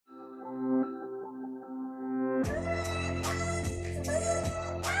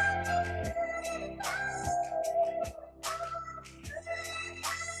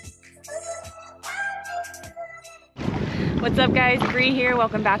What's up guys, Bree here,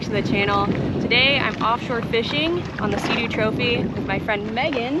 welcome back to the channel. Today I'm offshore fishing on the Sea-Doo Trophy with my friend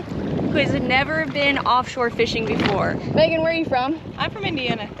Megan, who has never been offshore fishing before. Megan, where are you from? I'm from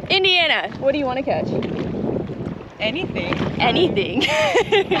Indiana. Indiana! What do you want to catch? Anything. Anything.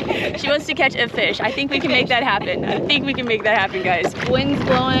 She wants to catch a fish. I think we can make that happen. I think we can make that happen, guys. Wind's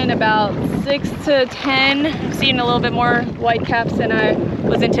blowing about 6 to 10. I'm seeing a little bit more whitecaps than I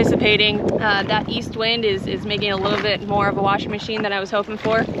was anticipating. That east wind is making a little bit more of a washing machine than I was hoping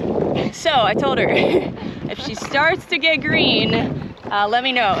for. So I told her, if she starts to get green, let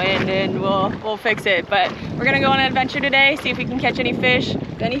me know and we'll fix it. But we're gonna go on an adventure today, see if we can catch any fish.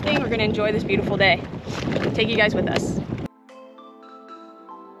 If anything, we're gonna enjoy this beautiful day. Take you guys with us.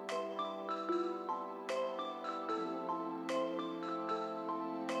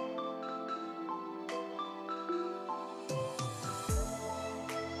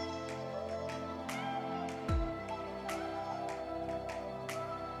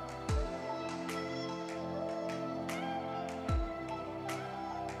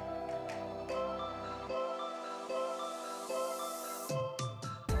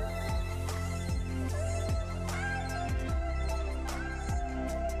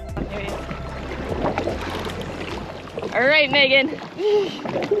 All right, Megan.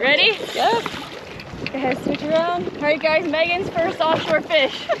 Ready? Yep. Go ahead, switch around. All right, guys, Megan's first offshore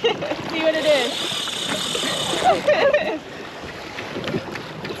fish. See what it is.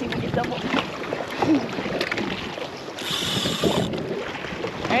 Let's see if we can double.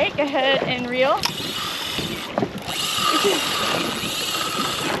 All right, go ahead and reel.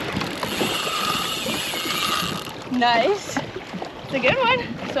 Nice. It's a good one.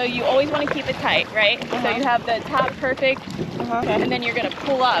 So you always want to keep it tight, right? So you have the top perfect, and then you're going to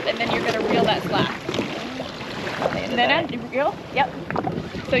pull up, and then you're going to reel that slack. And then reel, yep.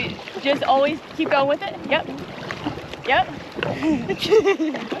 So you just always keep going with it, yep. Yep.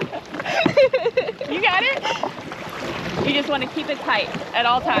 You got it? You just want to keep it tight at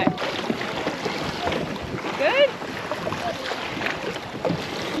all times. Good?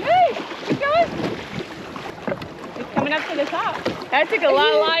 Yay, keep going. It's coming up to the top. That took a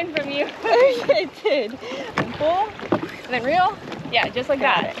lot of line from you. It did. And pull, and then reel. Yeah, just like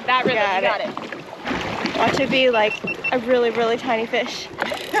that. That rhythm, you got it. Watch it be like a really, really tiny fish. No,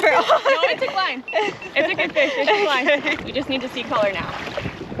 it took line. It's a good fish, it took line. We just need to see color now.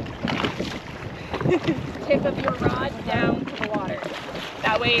 Tip of your rod down to the water.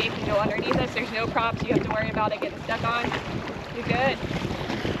 That way it can go underneath us. There's no props you have to worry about it getting stuck on. You're good.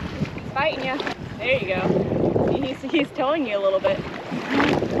 He's fighting you. There you go. He's towing you a little bit.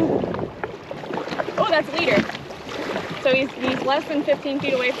 Oh, that's leader. So he's less than 15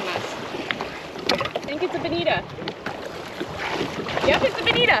 feet away from us. I think it's a bonita. Yep, it's a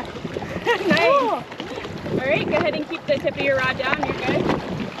bonita. Nice. Oh. All right, go ahead and keep the tip of your rod down. You're good.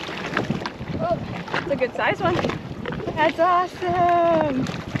 Oh, that's a good size one. That's awesome.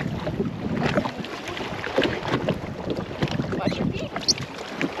 Watch your feet.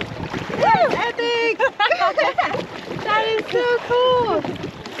 Epic! That is so cool.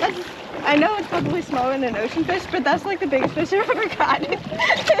 I know it's probably smaller than an ocean fish, but that's like the biggest fish I've ever caught.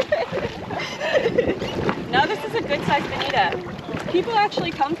 No, this is a good sized bonita. People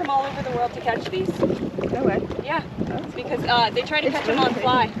actually come from all over the world to catch these. No way. Yeah, it's because they try to catch them on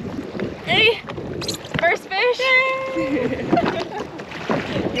fly. Hey, first fish.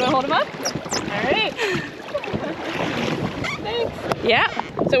 You want to hold him up? All right. Thanks. Yeah,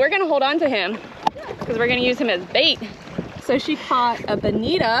 so we're gonna hold on to him because we're gonna use him as bait. So she caught a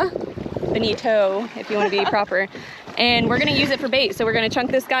bonito, if you want to be proper, and we're gonna use it for bait. So we're gonna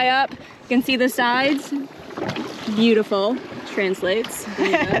chunk this guy up. You can see the sides. Beautiful. Translates.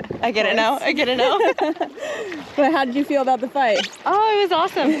 I get it now. I get it now. But how did you feel about the fight? Oh, it was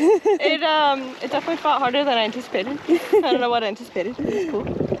awesome. It definitely fought harder than I anticipated. I don't know what I anticipated. It was cool.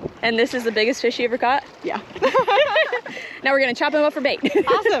 And this is the biggest fish you ever caught? Yeah. Now we're gonna chop him up for bait.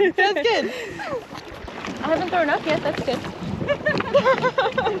 Awesome. That's good. I haven't thrown up yet. That's good.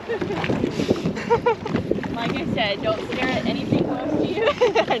 Like I said, don't stare at anything close to you.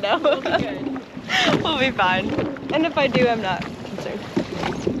 I know. We'll be good. We'll be fine. And if I do, I'm not concerned.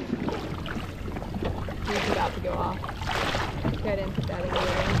 He's about to go off. Go ahead and put that in the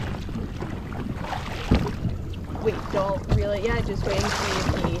air. Wait, don't reel it yet. Just wait until you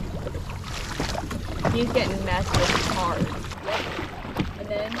see. He's getting messed with hard. Yep. And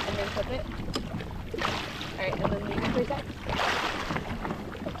then flip it. All right, and then leave it for a sec.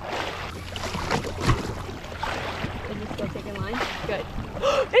 Is he still taking line? Good.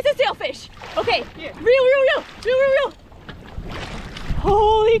 It's a sailfish! Okay, yeah. Reel.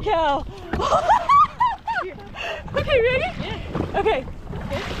 Holy cow! Okay, ready? Okay.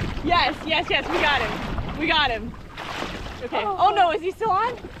 Yes, yes, yes, we got him. We got him. Okay. Oh no, is he still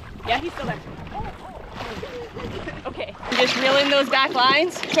on? Yeah, he's still there. Okay, just reel in those back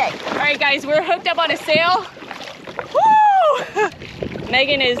lines. Okay. All right, guys, we're hooked up on a sail. Woo!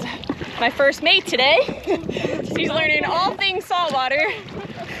 Megan is my first mate today. She's learning all things saltwater.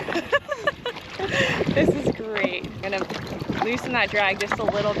 This is great. I'm gonna loosen that drag just a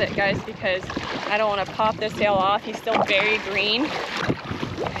little bit, guys, because I don't want to pop the sail off. He's still very green.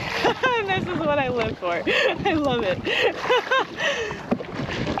 And this is what I live for. I love it.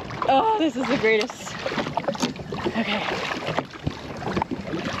 Oh, this is the greatest. Okay.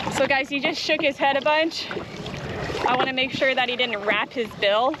 So guys, he just shook his head a bunch. I want to make sure that he didn't wrap his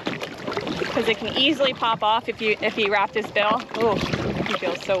bill, because it can easily pop off if he wrapped his bill. Oh, he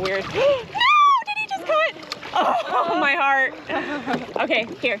feels so weird. No! Did he just cut? Oh, my heart. Okay,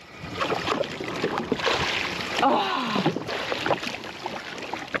 here. Oh.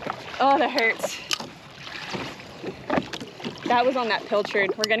 Oh, that hurts. That was on that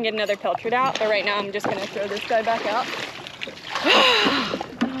pilchard. We're gonna get another pilchard out, but right now I'm just gonna throw this guy back out.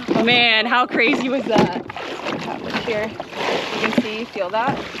 Man, how crazy was that? Look here. You can see, feel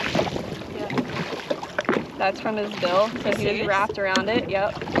that? Yeah. That's from his bill. So he just wrapped around it.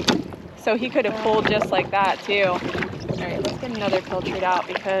 Yep. So he could have pulled just like that too. All right, let's get another pilchard out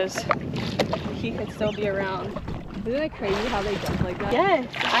because he could still be around. Isn't it crazy how they jump like that? Yes,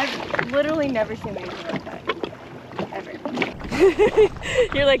 I've literally never seen anything like that. Ever.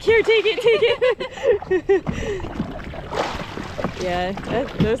 You're like, here, take it. Yeah,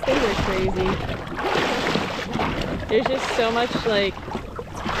 those things are crazy. There's just so much, like,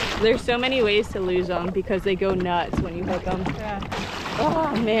 there's so many ways to lose them because they go nuts when you hook them. Yeah.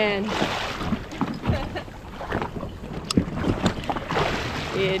 Oh, man.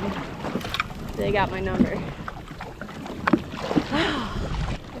 Dude, they got my number.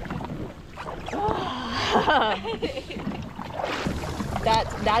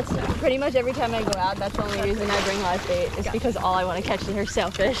 That's pretty much every time I go out. That's the only reason I bring live bait. It's because all I want to catch are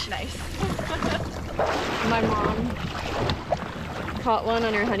sailfish. Nice. My mom caught one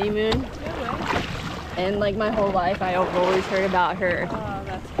on her honeymoon, and like my whole life I've always heard about her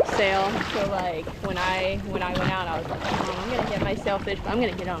sail. So like when I went out, I was like, Mom, I'm gonna get my sailfish, but I'm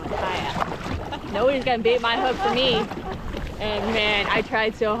gonna get on a kayak. Nobody's gonna bait my hook for me. And man, I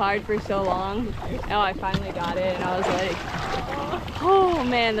tried so hard for so long. Oh, I finally got it, and I was like, oh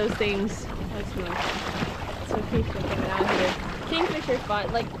man, those things. That's really fun. So peaceful coming out here. Kingfish are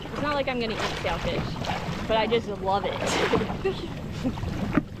fun. Like, it's not like I'm gonna eat sailfish, but I just love it.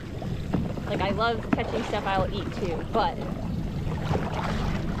 Like, I love catching stuff I will eat too, but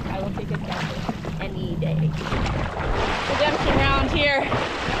I will take a sailfish any day. Redemption round here.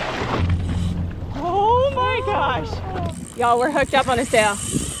 Oh my gosh. Y'all, we're hooked up on a sail.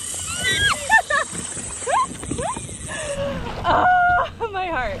 Oh, my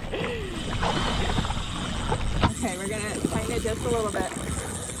heart. Okay, we're gonna tighten it just a little bit.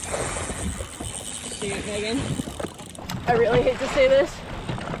 Shoot, Megan. I really hate to say this,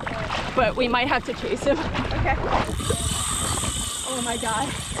 but we might have to chase him. Okay. Oh my God.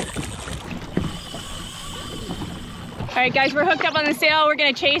 All right, guys, we're hooked up on the sail. We're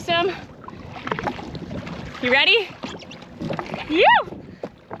gonna chase him. You ready? You!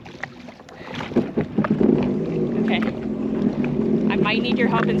 Okay. I might need your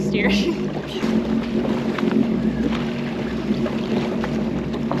help in steering.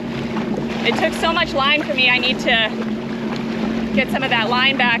 It took so much line for me. I need to get some of that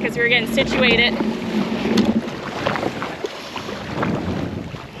line back as we were getting situated.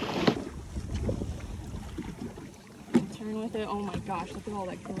 Turn with it. Oh my gosh, look at all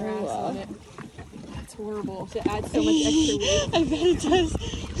that grass on it. That's horrible. It adds so much extra weight. I bet it does.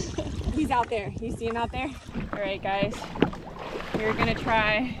 He's out there. You see him out there? All right, guys. We're gonna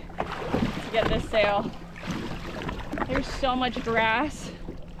try to get this sail. There's so much grass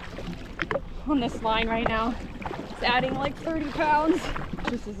on this line right now. It's adding like 30 pounds.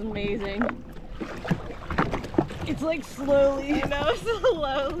 This is amazing. It's like slowly. I know,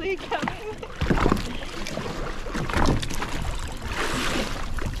 slowly coming.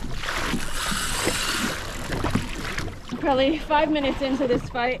 Probably 5 minutes into this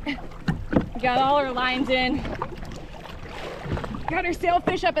fight. We got all our lines in. Got our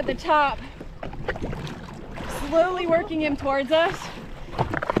sailfish up at the top. Slowly working him towards us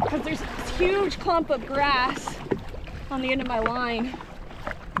because there's this huge clump of grass on the end of my line.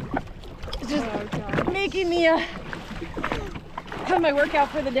 It's just making me have my workout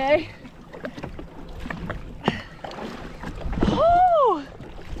for the day. Oh!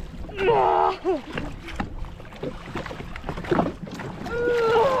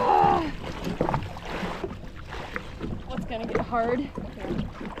 hard. Here.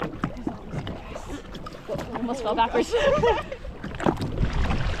 Whoa, almost fell backwards.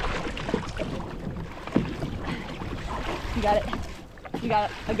 You got it. You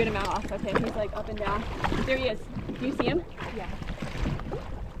got a good amount off. Okay, he's like up and down. There he is. Do you see him? Yeah.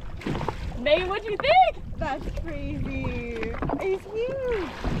 Megan, what'd you think? That's crazy. He's huge.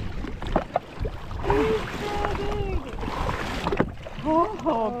 He's so big.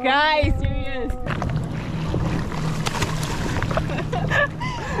 Oh, guys, here he is.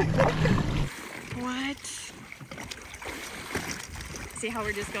 What? See how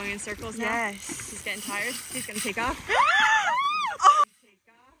we're just going in circles now? Yes. He's getting tired. He's gonna take off.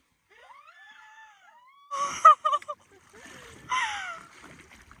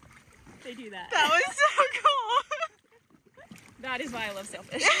 They do that. That was so cool. That is why I love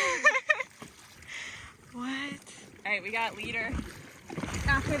sailfish. What? All right, we got leader.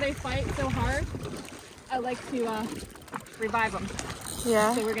 After they fight so hard, I like to revive them.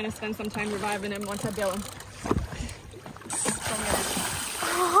 Yeah. So we're gonna spend some time reviving him once I bill him.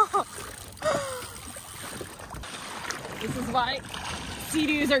 This is why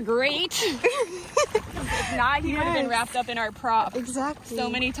sea-doos are great. If not, he would have been wrapped up in our prop. Exactly. So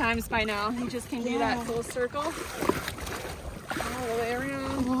many times by now. He just can do that full circle. All the way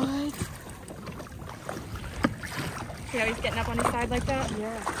around. What? See how he's getting up on his side like that?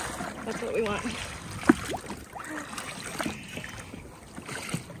 Yeah. That's what we want.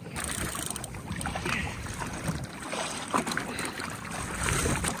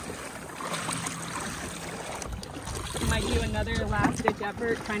 Might do another last ditch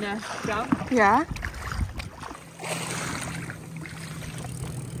effort, kind of jump. Yeah.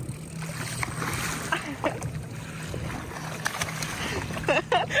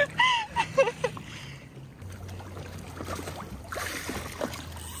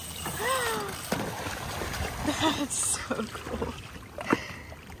 That's so cool.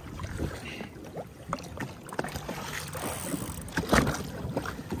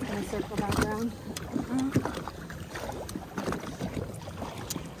 Gonna circle back around.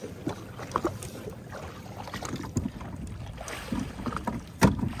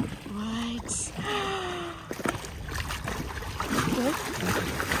 What?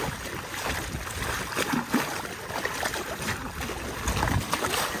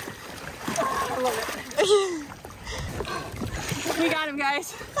 I love it. We got him,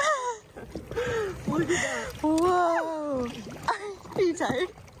 guys. Look at that. Whoa. Are you tired?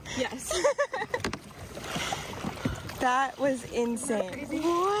 Yes. That was insane.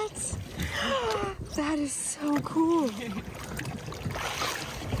 What? That is so cool.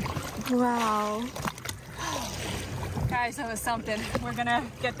 Wow. Guys, that was something. We're gonna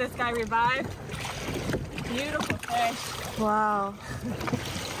get this guy revived. Beautiful fish. Wow.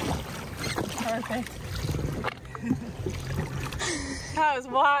 Perfect. That was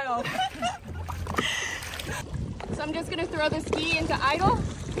wild. So I'm just gonna throw the ski into idle.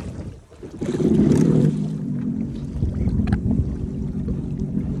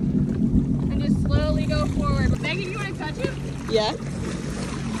 And just slowly go forward. Megan, you wanna touch him? Yeah.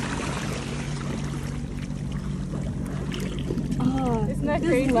 Oh, Isn't that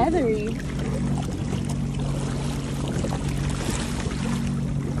crazy? leathery.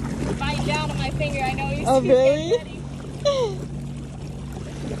 Bite down on my finger. I know he's Oh, really? getting ready.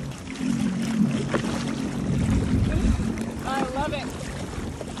 I love it.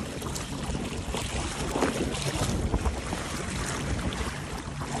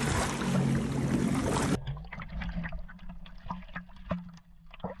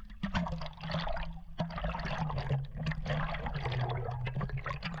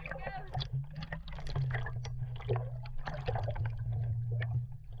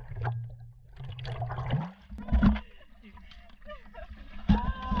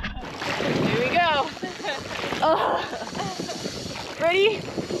 Here we go. Oh. Ready?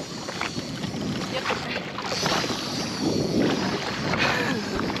 Yep.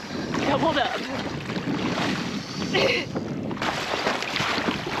 Doubled up.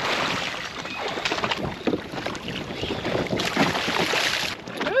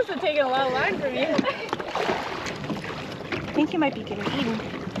 This is taking a lot of line from you. I think he might be getting eaten.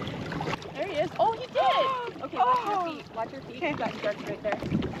 There he is. Oh, he did! Okay, watch your feet. Watch your feet. Okay. You got sharks right there.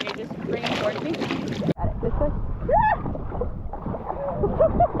 Okay, just bring him towards me. Got it. This way.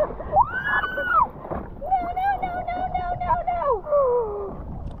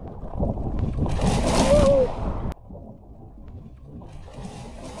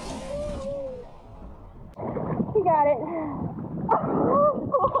 You got it.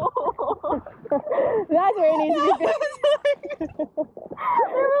 That's where it needs to be. There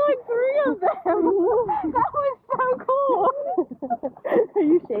were like 3 of them. That was so cool.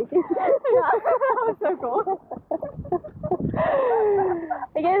 so cool.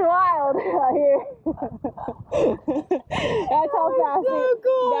 It gets wild out here. That's how fast so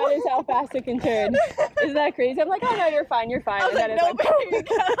cool. That is how fast it can turn. Isn't that crazy? I'm like, oh no, you're fine, you're fine. I was like, no, here you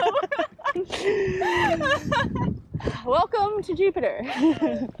go. Welcome to Jupiter.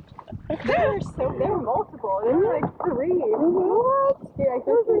 There were multiple. There were like 3. What? Yeah,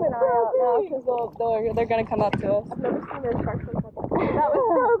 just keep an eye out now because they're gonna come up to us. I've never seen a shark like that. That was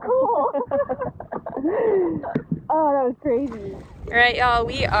so cool. Oh, that was crazy. All right, y'all,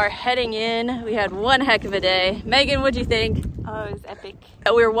 we are heading in. We had one heck of a day. Megan, what'd you think? Oh, it was epic.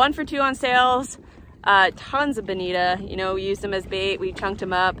 We were 1 for 2 on sails. Tons of bonita. You know, we used them as bait. We chunked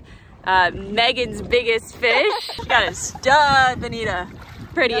them up. Megan's biggest fish. She got a stud bonita.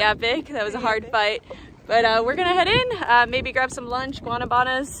 Pretty epic. That was a hard fight. But we're gonna head in, maybe grab some lunch,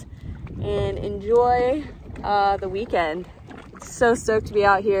 guanabanas, and enjoy the weekend. So stoked to be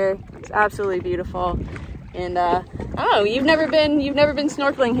out here. It's absolutely beautiful. And I don't know, you've never been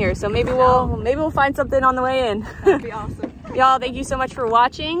snorkeling here, so maybe we'll find something on the way in. That'd be awesome. Y'all, thank you so much for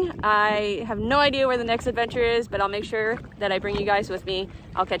watching. I have no idea where the next adventure is, but I'll make sure that I bring you guys with me.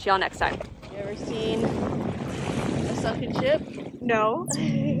 I'll catch y'all next time. You ever seen a sunken ship? No.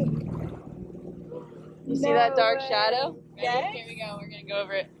 You see that dark shadow? Yes. Here we go, we're gonna go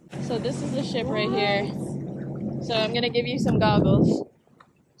over it. So this is the ship right here. So I'm gonna give you some goggles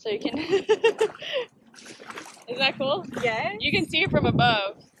so you can Is that cool? Yes. You can see it from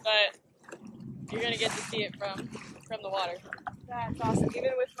above, but you're gonna get to see it from the water. That's awesome.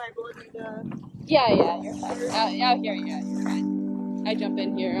 Even with my Bermuda. Yeah, you're fine. Out here, yeah, you're fine. I jump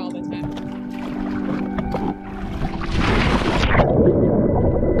in here all the time.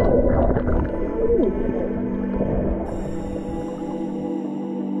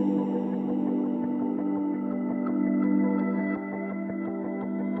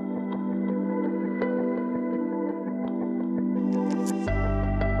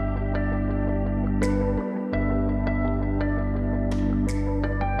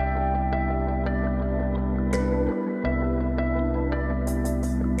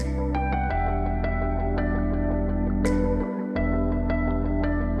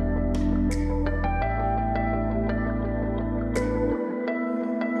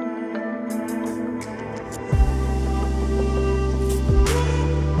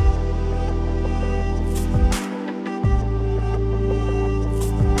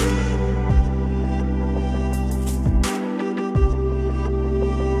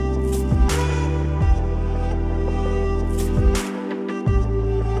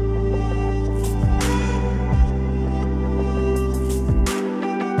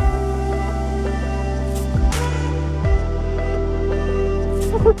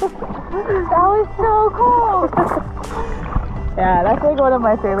 That was so cool. Yeah, that's like one of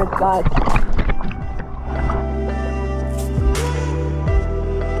my favorite spots.